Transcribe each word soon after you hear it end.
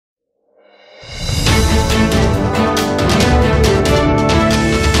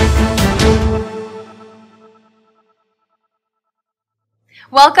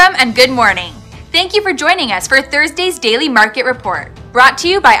Welcome and good morning. Thank you for joining us for Thursday's Daily Market Report, brought to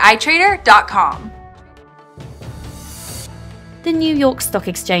you by iTrader.com. The New York Stock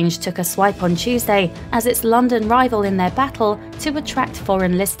Exchange took a swipe on Tuesday as its London rival in their battle to attract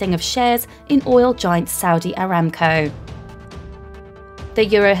foreign listing of shares in oil giant Saudi Aramco. The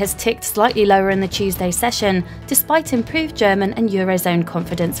euro has ticked slightly lower in the Tuesday session, despite improved German and Eurozone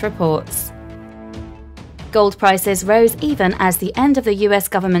confidence reports. Gold prices rose even as the end of the US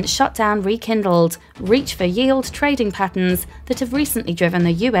government shutdown rekindled reach for yield trading patterns that have recently driven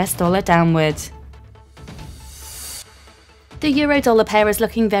the US dollar downward. The euro-dollar pair is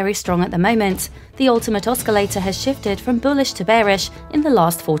looking very strong at the moment. The ultimate oscillator has shifted from bullish to bearish in the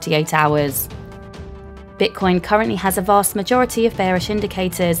last 48 hours. Bitcoin currently has a vast majority of bearish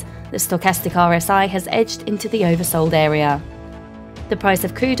indicators. The stochastic RSI has edged into the oversold area. The price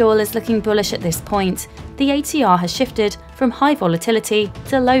of crude oil is looking bullish at this point. The ATR has shifted from high volatility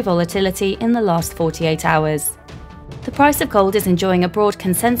to low volatility in the last 48 hours. The price of gold is enjoying a broad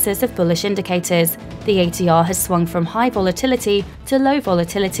consensus of bullish indicators. The ATR has swung from high volatility to low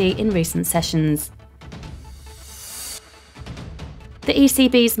volatility in recent sessions. The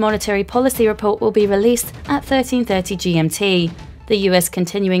ECB's monetary policy report will be released at 13:30 GMT. The US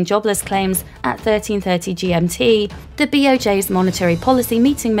continuing jobless claims at 13:30 GMT, the BOJ's monetary policy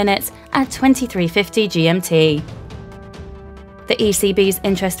meeting minutes at 23:50 GMT. The ECB's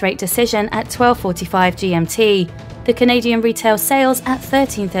interest rate decision at 12:45 GMT, the Canadian retail sales at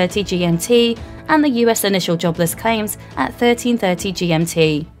 13:30 GMT, and the US initial jobless claims at 13:30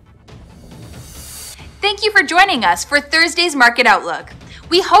 GMT. Thank you for joining us for Thursday's Market Outlook.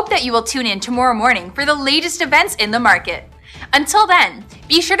 We hope that you will tune in tomorrow morning for the latest events in the market. Until then,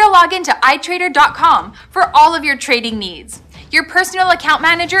 be sure to log into iTrader.com for all of your trading needs. Your personal account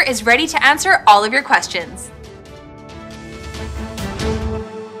manager is ready to answer all of your questions.